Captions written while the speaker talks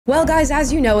Well guys,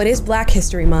 as you know, it is Black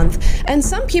History Month, and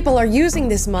some people are using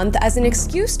this month as an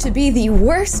excuse to be the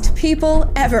worst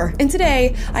people ever. And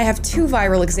today, I have two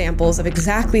viral examples of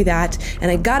exactly that,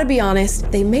 and I gotta be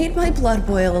honest, they made my blood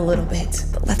boil a little bit.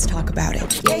 But let's talk about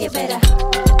it. Yeah, you better.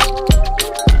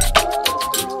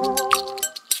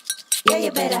 Yeah,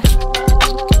 you better.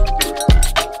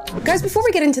 Guys, before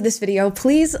we get into this video,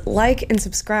 please like and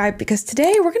subscribe, because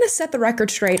today we're gonna set the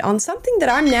record straight on something that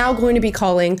I'm now going to be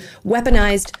calling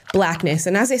weaponized blackness.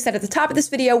 And as I said at the top of this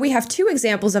video, we have two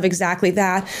examples of exactly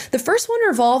that. The first one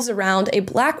revolves around a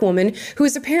Black woman who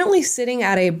is apparently sitting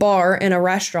at a bar in a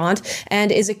restaurant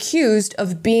and is accused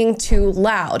of being too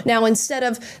loud. Now, instead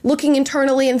of looking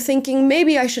internally and thinking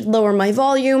maybe I should lower my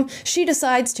volume, she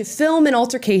decides to film an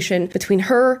altercation between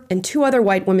her and two other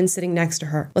white women sitting next to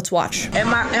her. Let's watch.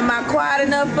 Am I quiet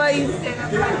enough for you?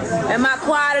 Am I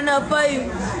quiet enough for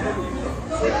you?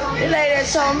 The lady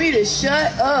told me to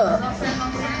shut up.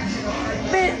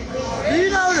 Bitch, do you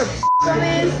know who the I'm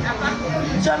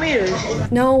in? Show me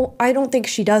this. No, I don't think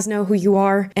she does know who you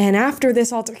are. And after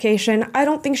this altercation, I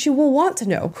don't think she will want to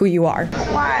know who you are.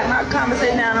 Quiet, my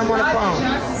conversation down, I'm on the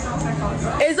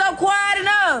phone. Is up quiet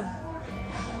enough?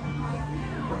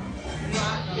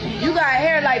 You got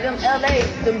hair like them LA,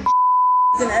 them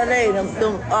in LA,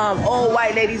 them old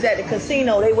white ladies at the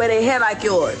casino, they wear their hair like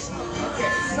yours.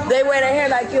 They wear their hair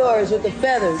like yours with the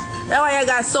feathers. That's why I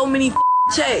got so many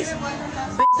checks.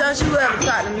 Bitch, don't you ever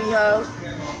talk to me, ho.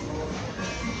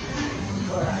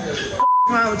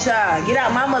 Wrong with y'all. Get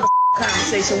out my mother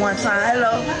conversation one time.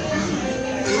 Hello.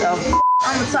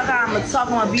 I'ma talk,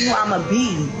 I'ma be who I'ma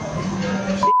be.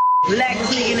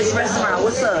 Blackest nigga in this restaurant.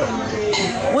 What's up?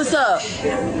 What's up?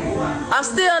 I'm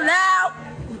still loud.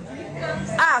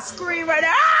 I scream right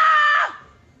now. Ah!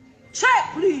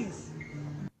 Check, please.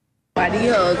 Why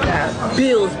these hoes got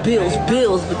bills,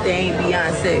 but they ain't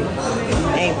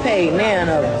Beyonce. Ain't paid none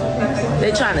of them.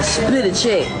 They trying to split a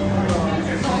check.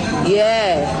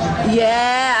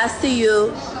 Yeah, I see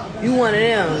you. You one of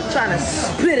them trying to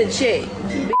split a check.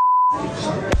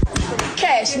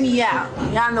 Cash me out.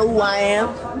 Y'all know who I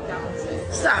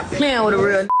am. Stop playing with a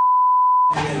real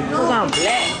cause I'm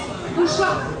black.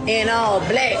 And all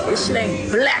black. This shit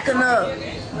ain't black enough.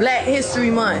 Black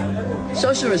History Month.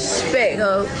 Show some respect,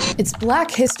 ho. It's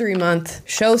Black History Month.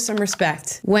 Show some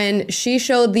respect. When she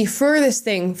showed the furthest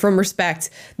thing from respect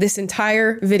this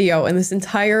entire video and this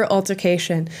entire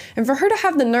altercation. And for her to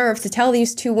have the nerve to tell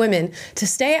these two women to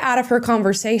stay out of her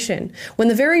conversation when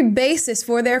the very basis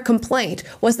for their complaint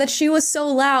was that she was so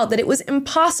loud that it was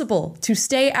impossible to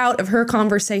stay out of her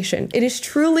conversation. It is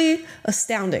truly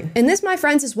astounding. And this, my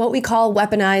friends, is what we call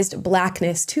weaponized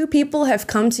blackness. Two people have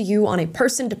come to you on a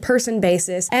person-to-person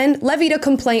basis and levied a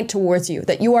complaint towards you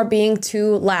that you are being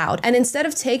too loud. And instead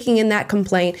of taking in that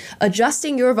complaint,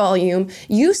 adjusting your volume,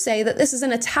 you say that this is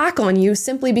an attack on you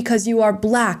simply because you are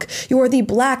Black. You are the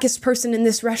blackest person in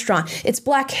this restaurant. It's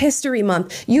Black History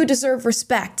Month. You deserve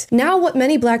respect. Now, what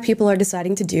many Black people are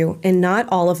deciding to do, and not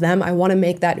all of them, I want to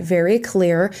make that very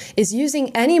clear, is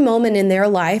using any moment in their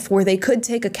life where they could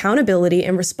take accountability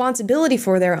and responsibility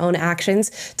for their own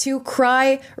actions to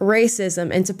cry racism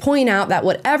and to point out that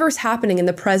whatever's happening in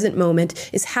the present moment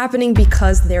is happening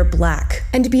because they're Black.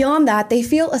 And beyond that, they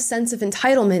feel a sense of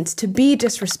entitlement to be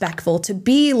disrespectful, to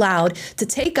be loud, to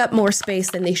take up more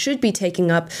space than they should be taking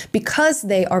up because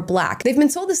they are Black. They've been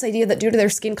sold this idea that due to their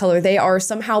skin color, they are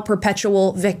somehow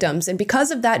perpetual victims. And because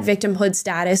of that victimhood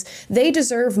status, they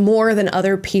deserve more than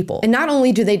other people. And not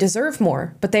only do they deserve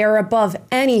more, but they are above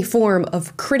any form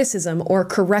of criticism or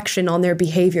correction on their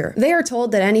behavior. They are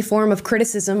told that any form of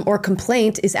criticism or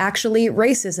complaint is actually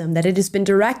racism, that it has been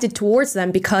directed towards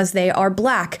them because they are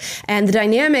Black. And the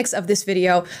dynamics of this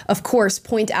video, of course,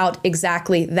 point out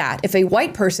exactly that. If a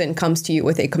white person comes to you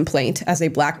with a complaint as a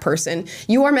Black person,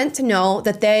 you are meant to know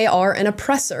that they are an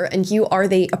oppressor and you are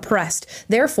the oppressed.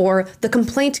 Therefore, the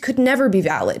complaint could never be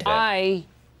valid. I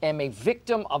am a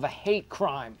victim of a hate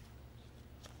crime.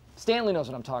 Stanley knows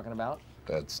what I'm talking about.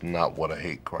 That's not what a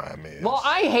hate crime is. Well,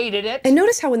 I hated it. And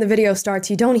notice how when the video starts,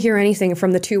 you don't hear anything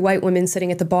from the two white women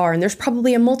sitting at the bar, and there's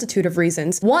probably a multitude of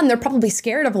reasons. One, they're probably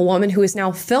scared of a woman who is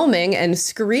now filming and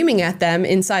screaming at them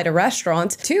inside a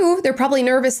restaurant. Two, they're probably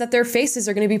nervous that their faces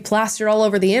are going to be plastered all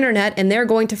over the internet and they're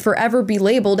going to forever be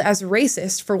labeled as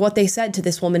racist for what they said to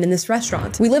this woman in this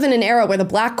restaurant. We live in an era where the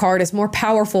Black card is more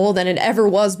powerful than it ever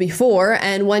was before,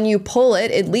 and when you pull it,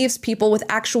 it leaves people with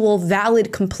actual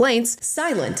valid complaints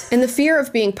silent. And the fear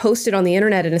of being posted on the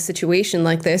internet in a situation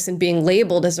like this and being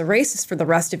labeled as a racist for the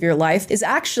rest of your life is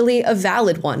actually a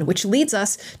valid one, which leads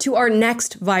us to our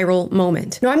next viral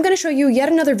moment. Now, I'm going to show you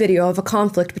yet another video of a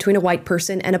conflict between a white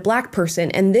person and a black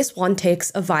person, and this one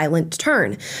takes a violent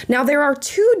turn. Now, there are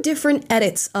two different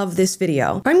edits of this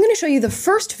video. I'm going to show you the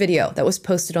first video that was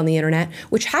posted on the internet,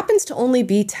 which happens to only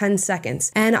be 10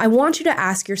 seconds, and I want you to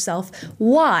ask yourself,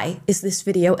 why is this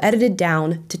video edited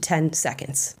down to 10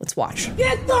 seconds? Let's watch.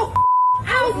 Get the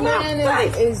out my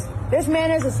face! This man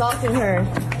is assaulting her.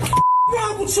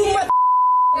 Wrong with you,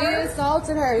 He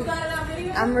assaulted her.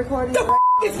 I'm recording it right now.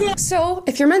 So,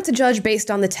 if you're meant to judge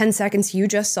based on the 10 seconds you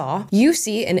just saw, you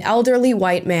see an elderly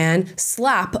white man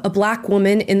slap a black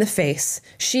woman in the face.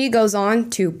 She goes on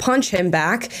to punch him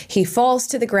back, he falls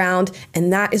to the ground,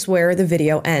 and that is where the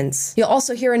video ends. You'll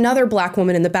also hear another black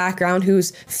woman in the background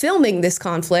who's filming this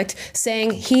conflict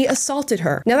saying he assaulted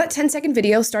her. Now, that 10-second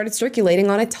video started circulating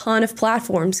on a ton of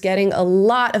platforms, getting a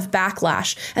lot of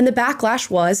backlash, and the backlash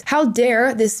was, how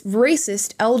dare this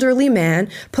racist elderly man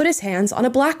put his hands on a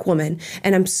black woman?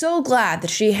 And I'm so glad that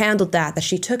she handled that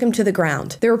she took him to the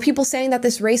ground. There were people saying that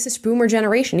this racist boomer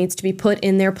generation needs to be put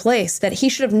in their place, that he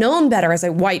should have known better as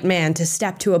a white man to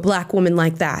step to a black woman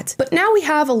like that. But now we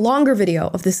have a longer video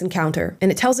of this encounter, and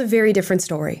it tells a very different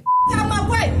story. Out my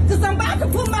way, because I'm about to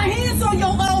put my hands on your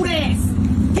old ass.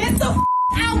 Get the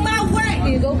out my way.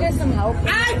 Can you go get some help?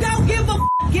 I don't give a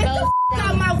Get the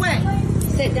out my way.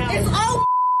 Sit down. It's old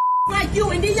like you,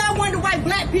 and then y'all wonder why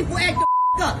black people act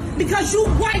the up. Because you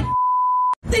white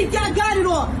think y'all got it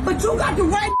all, but you got the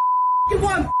right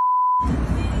one.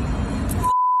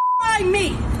 Try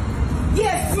me.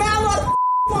 Yeah, smile on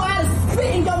I'll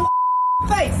spit in your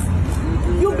face.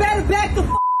 You better back the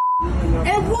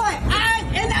and what?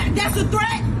 That's a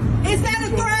threat? Is that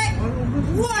a threat?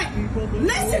 What?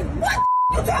 Listen, what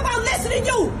you talking about listening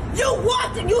to you?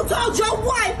 You told your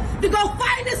wife to go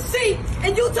find a seat,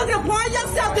 and you took it upon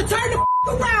yourself to turn the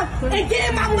around and get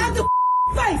in my mother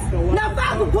face. Now if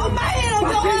I can put my hand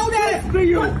on your old ass, get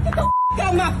the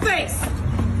out my face.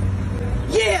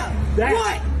 Yeah.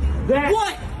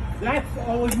 What? That's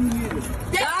all you need.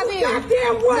 That's the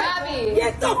goddamn what?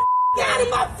 Get the out of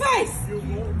my face.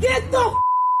 Get the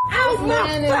out of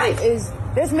my face.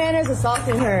 This man is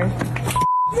assaulting her.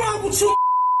 Wrong with you?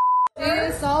 He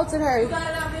assaulted her.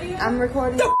 I'm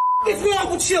recording it. What's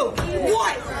wrong with you?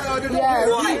 What? Yeah.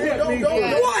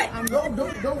 What?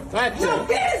 No,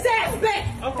 get his ass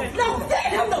back. Okay. No, get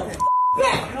him the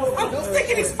back. I'm sick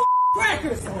of these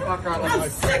crackers. I'm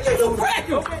sick of you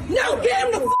crackers. No, get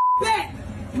him the back.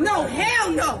 No,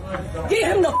 hell no.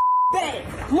 Get him the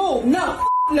back. Move. No.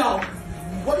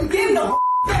 Get him the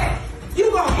back.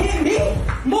 You gonna hit me?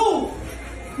 Move.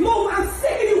 I'm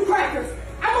sick of you crackers.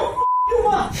 I'm gonna you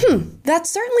up. That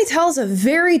certainly tells a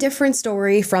very different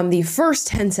story from the first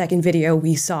 10-second video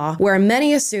we saw, where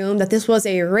many assumed that this was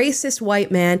a racist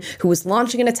white man who was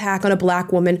launching an attack on a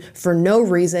black woman for no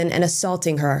reason and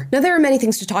assaulting her. Now, there are many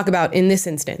things to talk about in this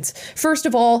instance. First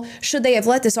of all, should they have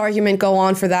let this argument go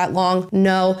on for that long?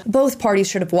 No. Both parties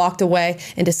should have walked away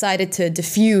and decided to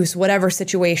diffuse whatever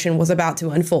situation was about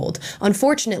to unfold.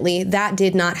 Unfortunately, that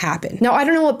did not happen. Now, I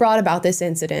don't know what brought about this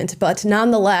incident, but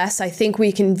nonetheless, I think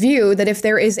we can view that if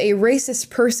there is a racist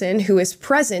person who is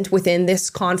present within this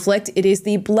conflict, it is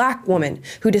the black woman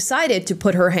who decided to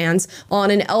put her hands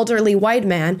on an elderly white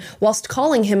man whilst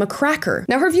calling him a cracker.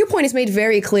 Now, her viewpoint is made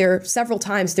very clear several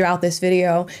times throughout this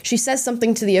video. She says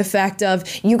something to the effect of,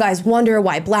 you guys wonder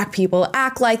why black people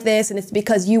act like this, and it's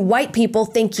because you white people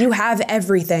think you have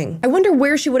everything. I wonder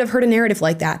where she would have heard a narrative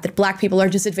like that black people are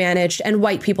disadvantaged and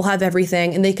white people have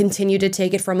everything and they continue to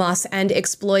take it from us and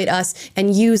exploit us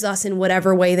and use us in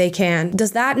whatever way they can.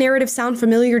 Does that narrative sound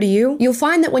familiar to you? You'll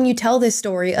find that when you tell this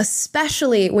story,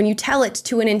 especially when you tell it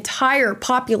to an entire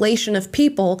population of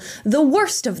people, the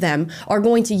worst of them are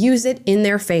going to use it in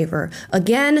their favor.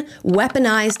 Again,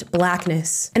 weaponized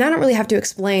blackness. And I don't really have to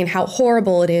explain how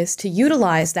horrible it is to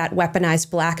utilize that weaponized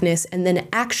blackness and then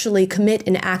actually commit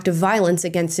an act of violence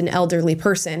against an elderly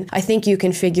person. I think you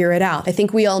can figure it out. I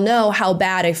think we all know how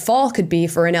bad a fall could be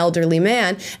for an elderly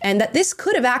man, and that this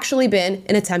could have actually been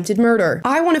an attempted murder.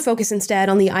 I want to focus instead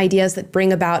on the ideas that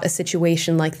bring about a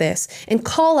situation like this and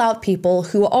call out people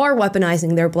who are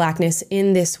weaponizing their blackness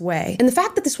in this way. And the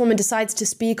fact that this woman decides to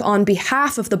speak on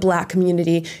behalf of the black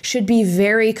community should be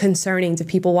very concerning to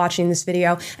people watching this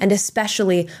video, and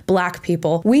especially black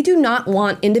people. We do not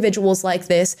want individuals like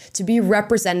this to be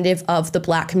representative of the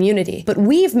black community, but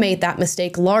we've made that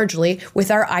mistake largely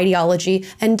with our ideology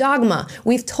and dogma.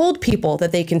 We've told people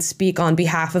that they can speak on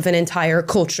behalf of an entire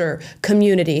culture,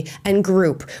 community, and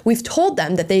group. We've told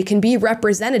them that they they can be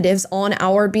representatives on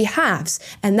our behalves.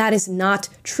 And that is not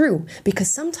true, because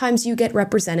sometimes you get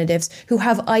representatives who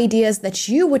have ideas that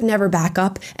you would never back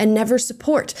up and never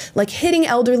support, like hitting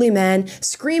elderly men,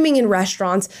 screaming in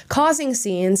restaurants, causing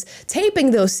scenes,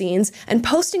 taping those scenes, and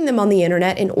posting them on the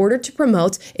internet in order to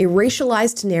promote a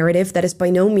racialized narrative that is by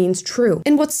no means true.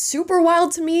 And what's super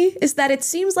wild to me is that it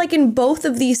seems like in both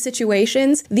of these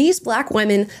situations, these black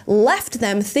women left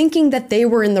them thinking that they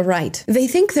were in the right. They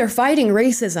think they're fighting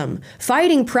racism,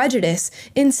 fighting prejudice.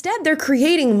 Instead, they're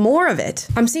creating more of it.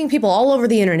 I'm seeing people all over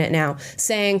the internet now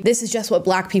saying, this is just what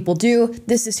black people do,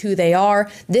 this is who they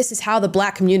are, this is how the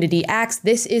black community acts,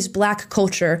 this is black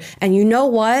culture. And you know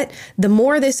what? The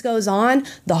more this goes on,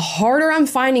 the harder I'm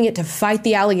finding it to fight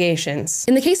the allegations.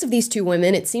 In the case of these two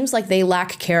women, it seems like they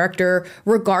lack character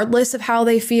regardless of how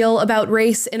they feel about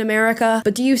race in America.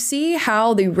 But do you see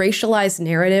how the racialized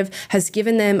narrative has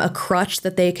given them a crutch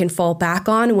that they can fall back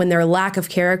on when their lack of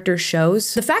character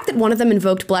shows? The fact that one of them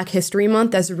invoked Black History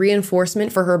Month as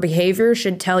reinforcement for her behavior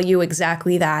should tell you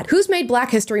exactly that. Who's made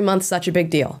Black History Month such a big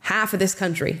deal? Half of this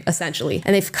country, essentially.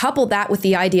 And they've coupled that with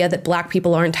the idea that black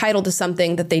people are entitled to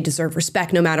something, that they deserve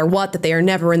respect no matter what, that they are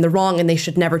never in the wrong and they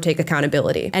should never take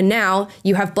accountability. And now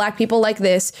you have black people like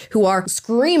this who are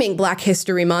screaming Black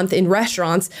History Month in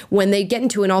restaurants when they get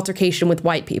into an altercation with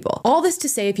white people. All this to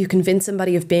say, if you convince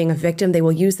somebody of being a victim, they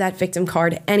will use that victim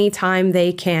card anytime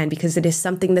they can, because it is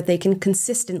something that they can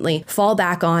consistently fall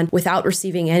back on without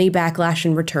receiving any backlash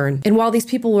in return. And while these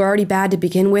people were already bad to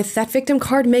begin with, that victim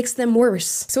card makes them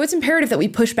worse. So it's imperative that we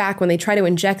push back when they try to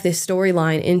inject this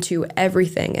storyline into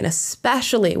everything, and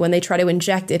especially when they try to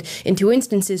inject it into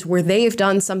instances where they've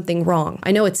done something wrong.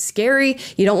 I know it's scary,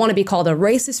 you don't want to be called a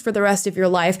racist for the rest of your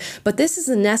life, but this is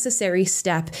a necessary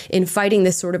step in fighting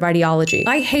this sort of ideology.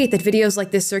 I hate that videos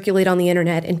like this circulate on the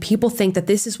internet and people think that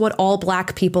this is what all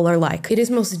black people are like. It is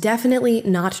most definitely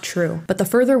not true. But the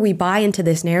further we buy into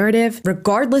this narrative,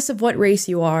 regardless of what race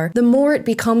you are, the more it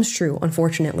becomes true,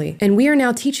 unfortunately. And we are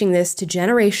now teaching this to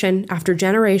generation after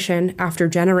generation after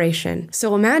generation.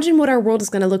 So imagine what our world is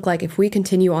going to look like if we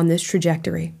continue on this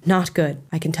trajectory. Not good,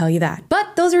 I can tell you that.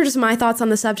 But those are just my thoughts on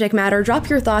the subject matter. Drop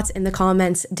your thoughts in the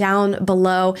comments down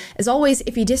below. As always,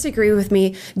 if you disagree with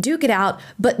me, duke it out,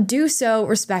 but do so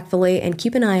respectfully, and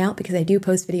keep an eye out because I do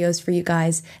post videos for you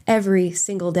guys every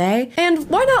single day. And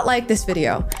why not like this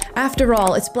video? After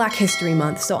all, it's Black History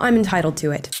Month, so I'm entitled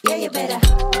to it. Yeah, you better.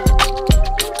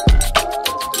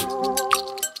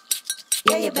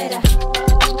 Yeah, you better.